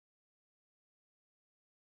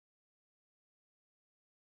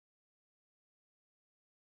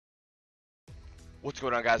What's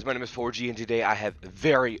going on, guys? My name is 4G, and today I have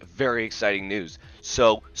very, very exciting news.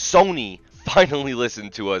 So, Sony finally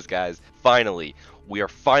listened to us, guys. Finally. We are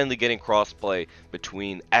finally getting crossplay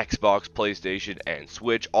between Xbox, PlayStation, and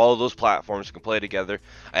Switch. All of those platforms can play together.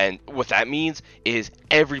 And what that means is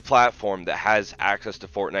every platform that has access to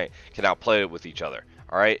Fortnite can now play it with each other.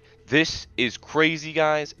 Alright? This is crazy,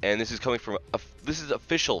 guys, and this is coming from this is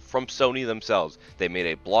official from Sony themselves. They made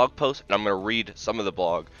a blog post, and I'm going to read some of the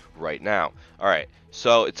blog right now. Alright,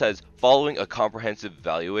 so it says, following a comprehensive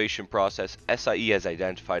evaluation process, SIE has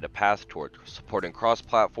identified a path toward supporting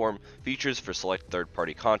cross-platform features for select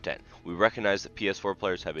third-party content. We recognize that PS4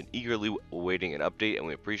 players have been eagerly awaiting an update, and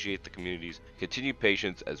we appreciate the community's continued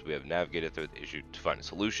patience as we have navigated through the issue to find a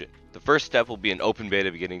solution. The first step will be an open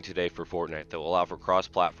beta beginning today for Fortnite that will allow for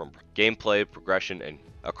cross-platform gameplay, progression, and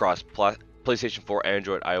across PlayStation 4,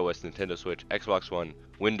 Android, iOS, Nintendo Switch, Xbox One,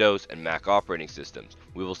 Windows, and Mac operating systems.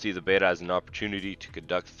 We will see the beta as an opportunity to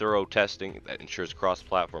conduct thorough testing that ensures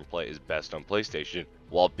cross-platform play is best on PlayStation,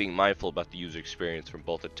 while being mindful about the user experience from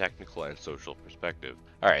both a technical and social perspective.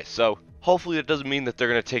 Alright, so hopefully it doesn't mean that they're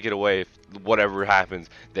going to take it away if whatever happens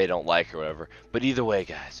they don't like or whatever. But either way,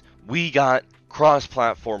 guys, we got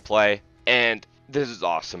cross-platform play, and this is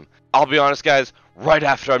awesome. I'll be honest, guys, right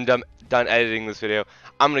after I'm done editing this video,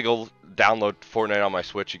 I'm going to go download Fortnite on my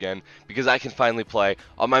Switch again because I can finally play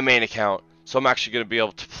on my main account. So I'm actually going to be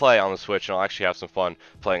able to play on the Switch, and I'll actually have some fun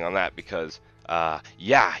playing on that because,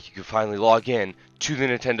 yeah, you can finally log in to the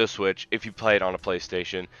Nintendo Switch if you play it on a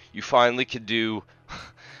PlayStation. You finally can do,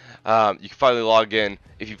 you can finally log in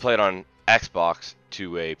if you play it on Xbox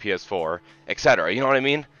to a PS4, etc. You know what I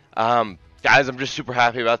mean? Guys, I'm just super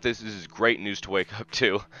happy about this. This is great news to wake up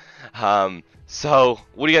to. So,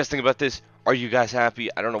 what do you guys think about this? Are you guys happy?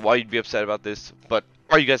 I don't know why you'd be upset about this, but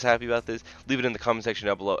are you guys happy about this? Leave it in the comment section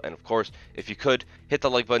down below, and of course, if you could, hit the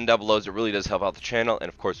like button down below as it really does help out the channel, and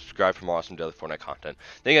of course, subscribe for more awesome daily Fortnite content.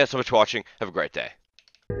 Thank you guys so much for watching. Have a great day.